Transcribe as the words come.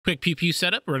Quick pew pew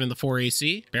setup, running the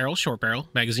 4AC, barrel, short barrel,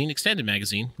 magazine, extended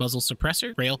magazine, muzzle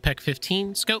suppressor, rail, PEC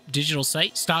 15, scope, digital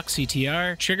sight, stock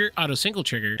CTR, trigger, auto single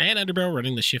trigger, and underbarrel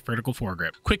running the shift vertical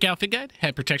foregrip. Quick outfit guide,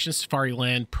 head protection, Safari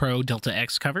Land Pro Delta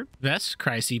X cover, vest,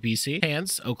 Cry CPC,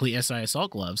 hands, Oakley SI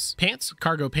assault gloves, pants,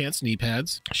 cargo pants, knee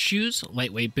pads, shoes,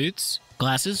 lightweight boots,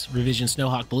 glasses, Revision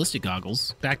Snowhawk ballistic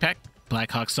goggles, backpack,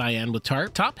 Blackhawk Cyan with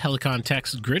tarp, top Helicon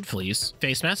Tex grid fleece,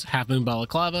 face mask, half moon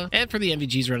balaclava, and for the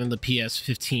MVGs running the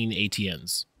PS15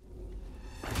 ATNs.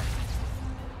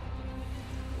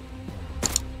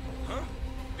 Huh?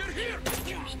 Get here!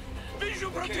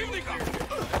 Visual противника!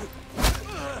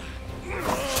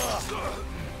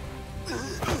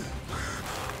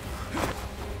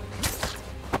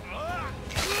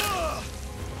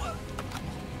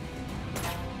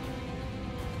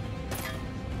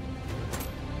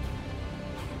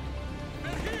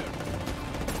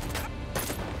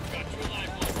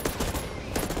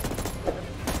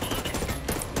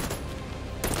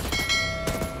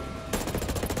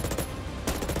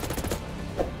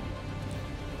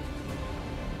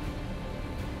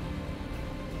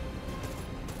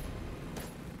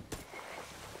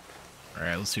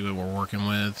 Alright, let's see what we're working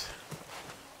with.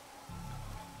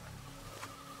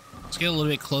 Let's get a little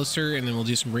bit closer and then we'll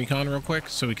do some recon real quick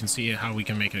so we can see how we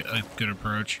can make a good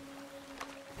approach.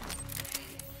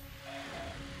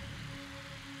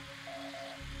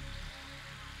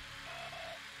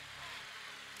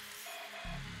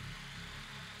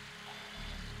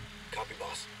 Copy,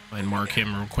 boss. And mark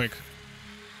him real quick.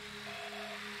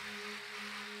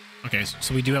 Okay,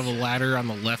 so we do have a ladder on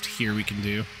the left here we can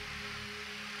do.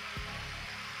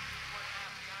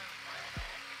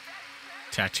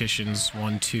 Tacticians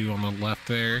 1, 2 on the left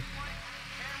there.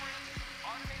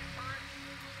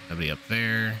 Somebody up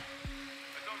there.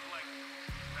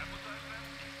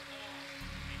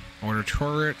 Mortar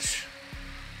turret.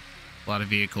 A lot of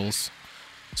vehicles.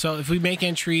 So if we make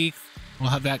entry, we'll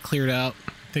have that cleared out.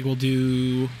 I think we'll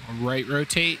do a right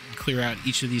rotate and clear out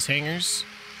each of these hangars.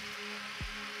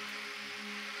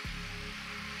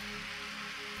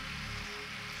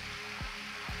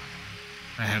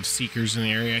 I have seekers in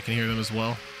the area. I can hear them as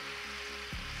well.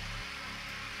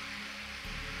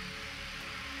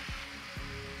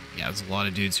 Yeah, there's a lot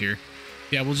of dudes here.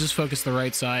 Yeah, we'll just focus the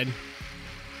right side.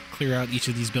 Clear out each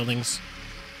of these buildings.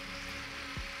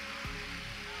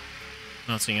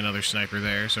 Not seeing another sniper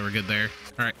there, so we're good there.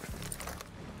 All right.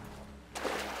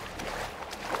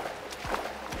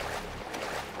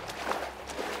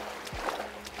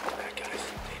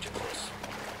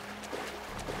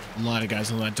 A lot of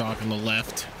guys on that dock on the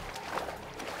left.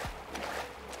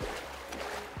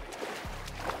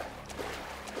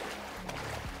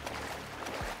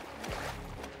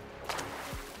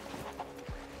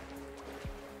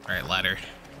 All right, ladder.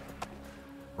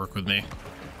 Work with me.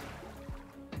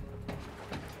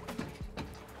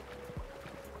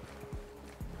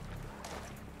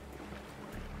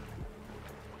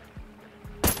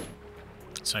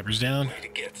 Sniper's down. Need to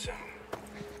get some.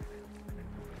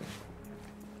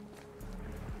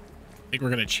 I think we're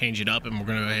going to change it up and we're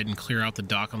going to go ahead and clear out the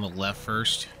dock on the left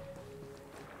first.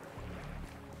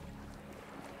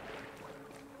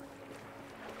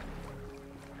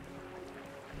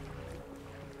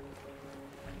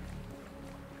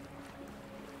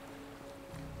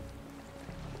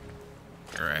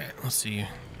 All right, let's see.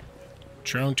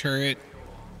 Drone turret.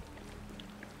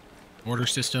 Mortar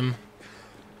system.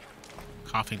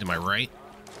 Coughing to my right.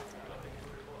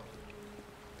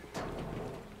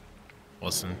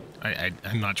 Listen,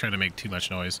 I'm not trying to make too much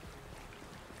noise.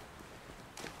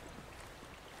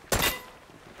 Now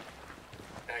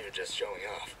you're just showing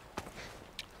off.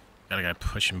 Got a guy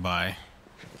pushing by.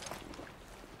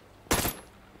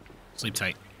 Sleep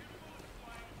tight.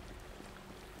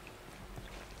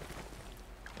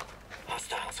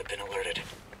 Hostiles have been alerted.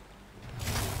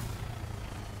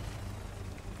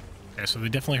 Okay, so they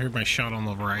definitely heard my shot on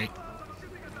the right.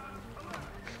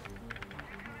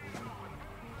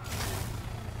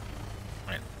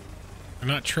 They're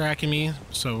not tracking me,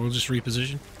 so we'll just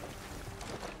reposition.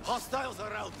 Hostiles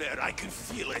are out there. I can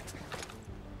feel it.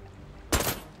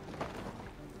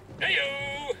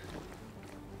 Heyo!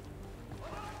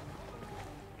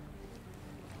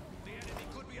 The enemy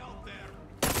could be out there.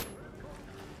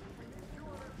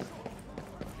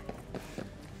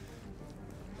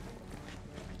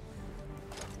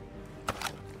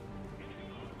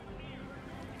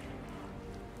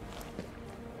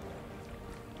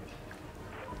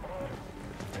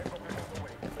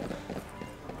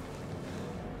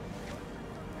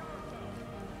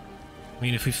 I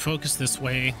mean, if we focus this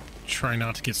way, try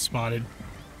not to get spotted.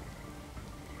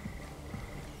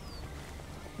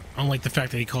 I don't like the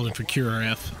fact that he called in for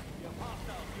QRF.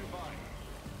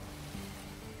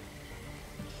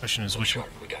 Question is, which one?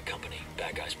 We got company.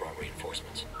 Bad guys brought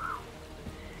reinforcements.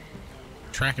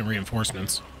 Tracking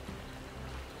reinforcements.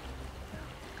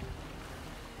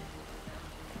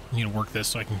 I need to work this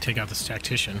so I can take out this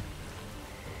tactician.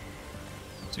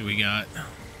 Let's see what we got.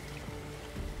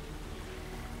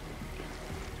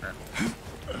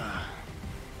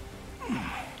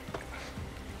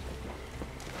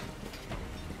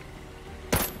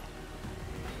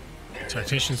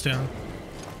 Tactician's down.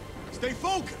 Stay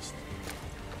focused.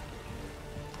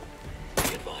 Be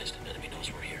advised, enemy knows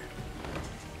we're here.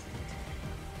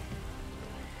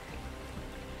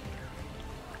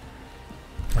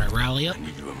 All right, rally up. I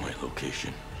need you at my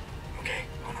location. Okay,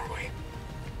 on our way.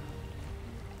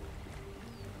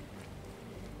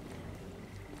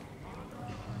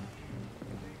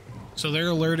 So they're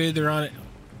alerted. They're on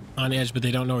edge, but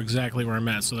they don't know exactly where I'm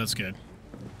at. So that's good.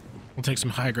 We'll take some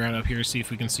high ground up here, see if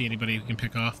we can see anybody we can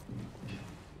pick off.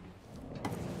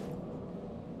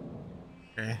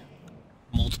 Okay.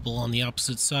 Multiple on the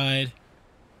opposite side.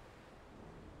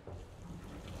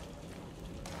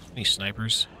 Any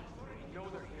snipers?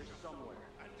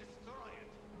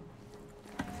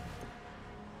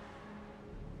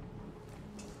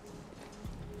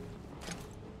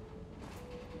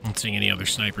 Not seeing any other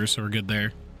snipers, so we're good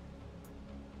there.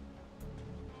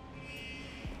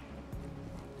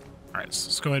 Alright, so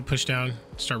let's go ahead and push down,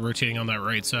 start rotating on that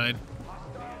right side.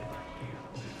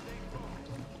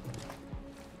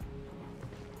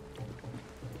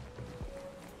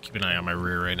 Keep an eye on my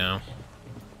rear right now.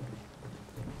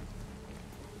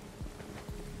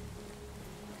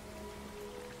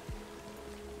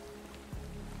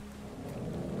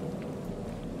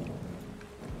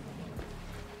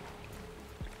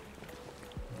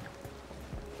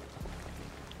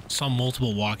 Saw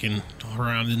multiple walking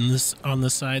around on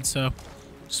this side, so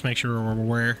just make sure we're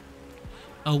aware.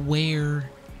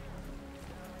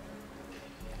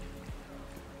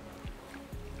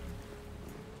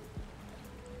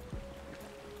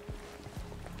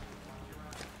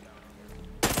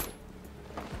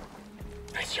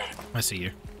 Nice shot. I see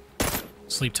you.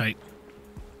 Sleep tight.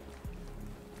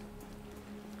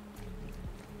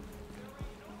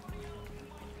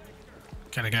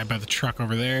 Got a guy by the truck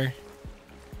over there.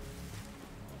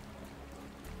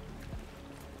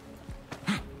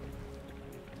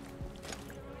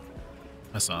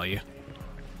 I saw you.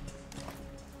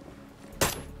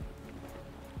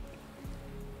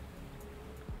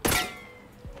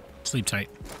 Sleep tight.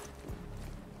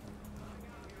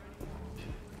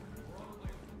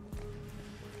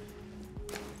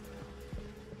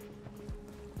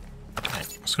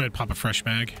 Alright, let's go ahead and pop a fresh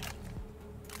mag.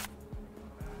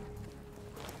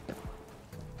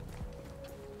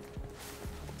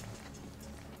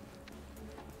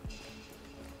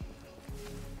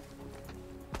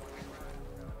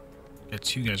 Got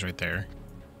two guys right there.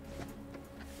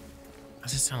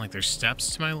 Does it sound like there's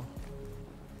steps to my...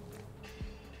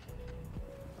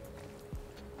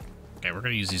 Okay, we're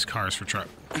gonna use these cars for truck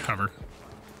cover.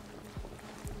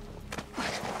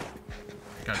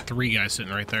 Got three guys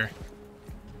sitting right there.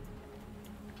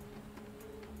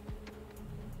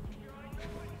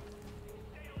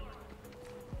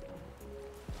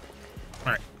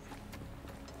 Alright.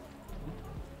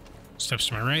 Steps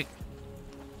to my right.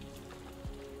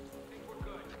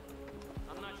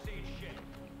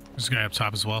 There's a guy up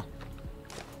top as well.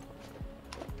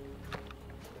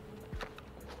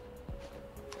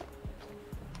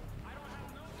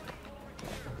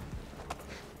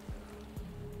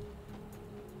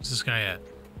 Where's this guy at?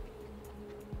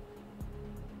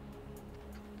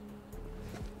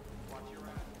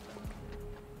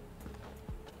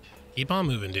 Keep on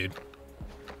moving, dude.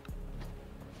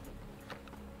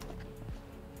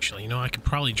 Actually, you know, I could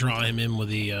probably draw him in with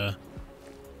the,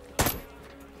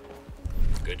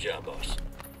 Good job, boss.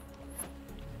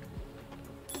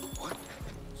 What?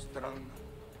 Strong.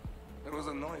 There was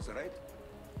a noise, right?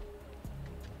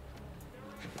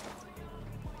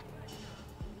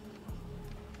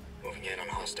 Moving in on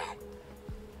hostile.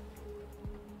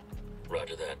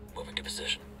 Roger that. Moving to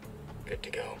position. Good to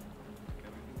go.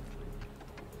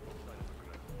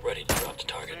 Ready to drop the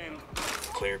target.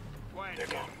 Clear. They're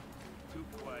gone.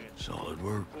 Solid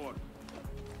work.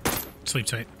 sleep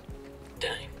tight.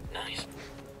 Dang, nice.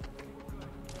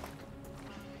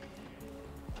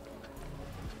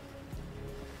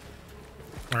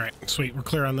 Alright, sweet. We're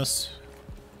clear on this.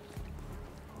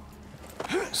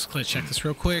 Just gonna check this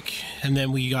real quick. And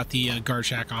then we got the guard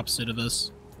shack opposite of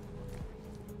us.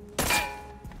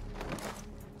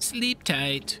 Sleep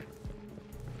tight.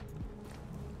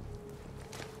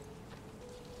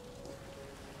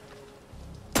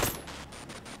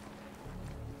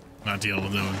 Not dealing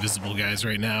with no invisible guys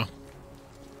right now.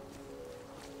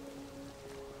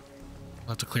 I'll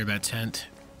have to clear that tent.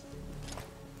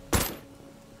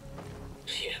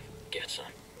 Yeah, get some.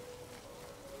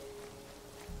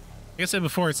 Like I said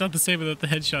before, it's not the same without the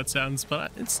headshot sounds,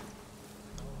 but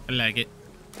I like it.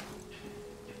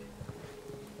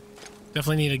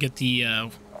 Definitely need to get the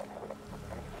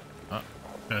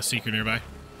seeker nearby.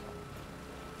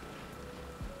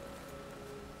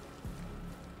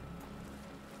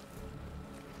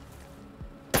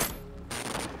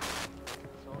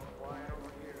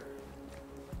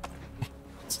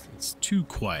 It's too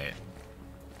quiet.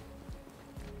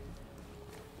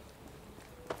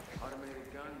 Automated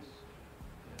guns.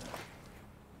 Yeah.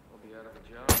 We'll be out of a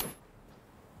job.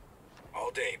 All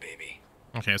day, baby.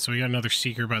 Okay, so we got another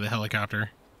seeker by the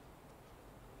helicopter.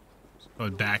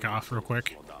 Go back off real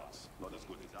quick.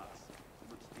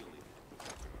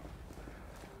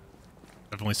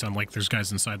 Definitely sound like there's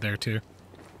guys inside there too.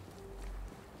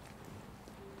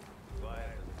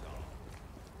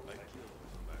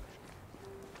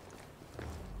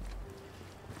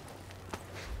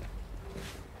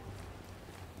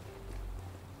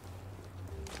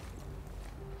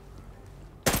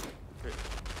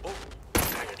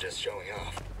 You're just showing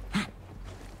off.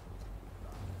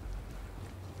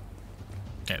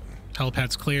 Okay,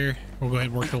 helipad's clear. We'll go ahead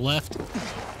and work the left.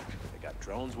 They got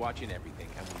drones watching everything,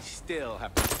 and we still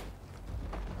have to...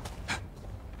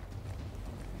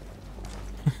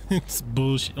 It's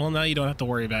bullshit. Well, now you don't have to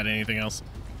worry about anything else.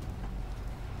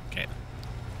 Okay.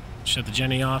 Shut the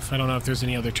Jenny off. I don't know if there's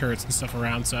any other turrets and stuff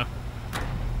around, so.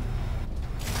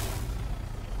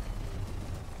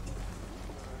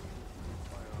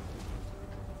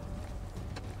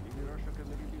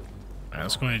 Alright,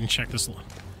 let's go ahead and check this.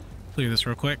 Clear this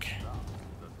real quick.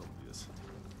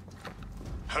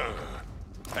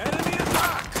 Enemy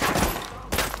attack!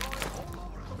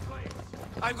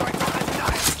 I'm going to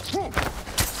die!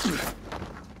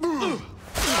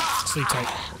 Sleep tight.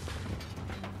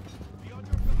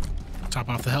 Top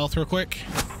off the health real quick.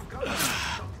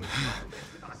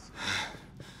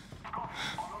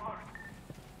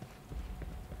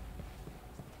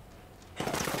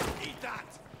 Eat that!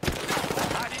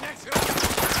 Adding extra!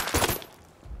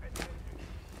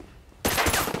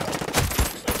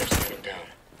 Sniper's shooting down.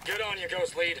 Get on, you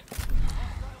ghost lead.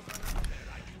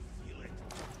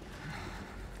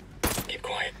 Keep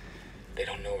quiet. They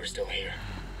don't know we're still here.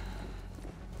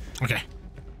 Okay.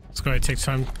 Let's go ahead and take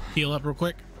time to heal up real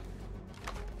quick.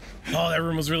 Oh, that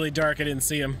room was really dark. I didn't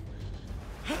see him.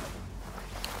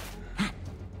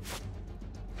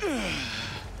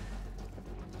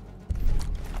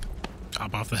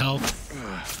 Top off the health.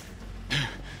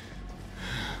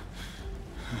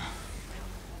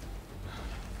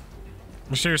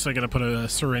 I'm seriously gonna put a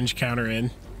syringe counter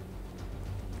in.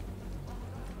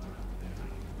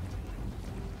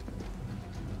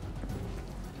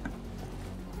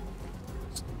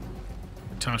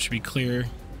 Top should be clear.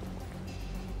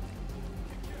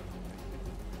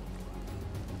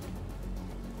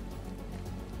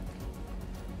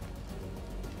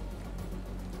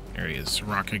 There he is,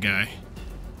 rocket guy.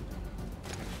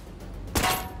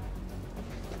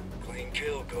 Clean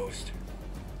kill, ghost.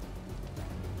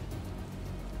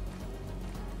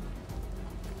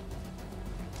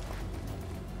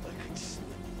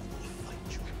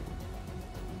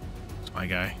 It's my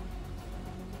guy.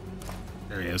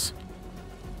 There he is.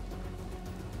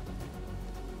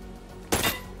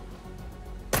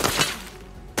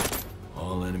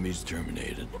 All enemies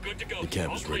terminated. We're good to go. The camp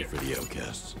All is ready clear. for the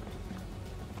outcasts.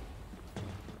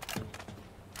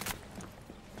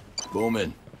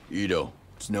 Bowman, Ito,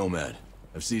 it's Nomad.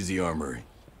 I've seized the Armory.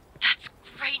 That's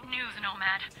great news,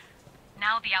 Nomad.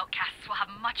 Now the outcasts will have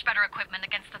much better equipment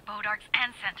against the Bivouacs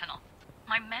and Sentinel.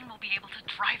 My men will be able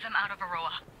to drive them out of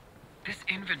Auroa. This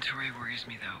inventory worries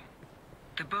me, though.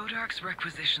 The Bivouacs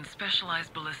requisition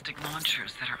specialized ballistic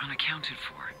launchers that are unaccounted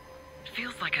for. It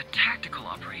feels like a tactical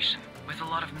operation, with a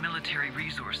lot of military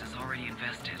resources already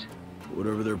invested.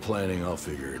 Whatever they're planning, I'll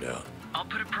figure it out. I'll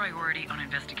put a priority on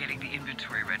investigating the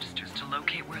inventory registers to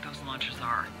locate where those launchers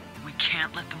are. We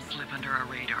can't let them slip under our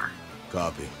radar.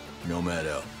 Copy. Nomad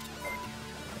out.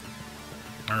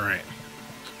 Alright.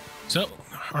 So,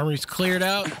 Armory's cleared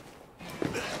out.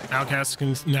 Outcasts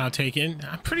can now take in.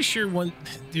 I'm pretty sure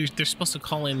they're supposed to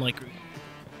call in, like,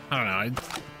 I don't know.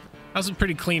 That was a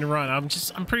pretty clean run.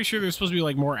 I'm pretty sure there's supposed to be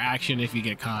like more action if you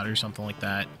get caught or something like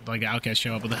that. Like outcasts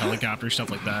show up with a helicopter, stuff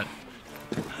like that.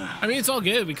 I mean, it's all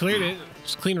good. We cleared it.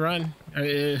 Just clean run.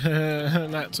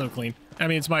 Not so clean. I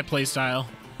mean, it's my play style.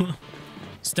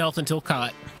 Stealth until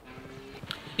caught.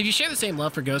 If you share the same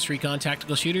love for Ghost Recon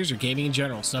tactical shooters or gaming in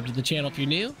general, sub to the channel if you're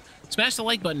new, smash the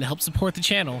like button to help support the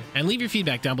channel, and leave your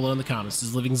feedback down below in the comments. This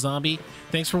is Living Zombie.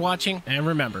 Thanks for watching, and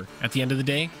remember, at the end of the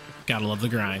day, gotta love the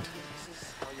grind.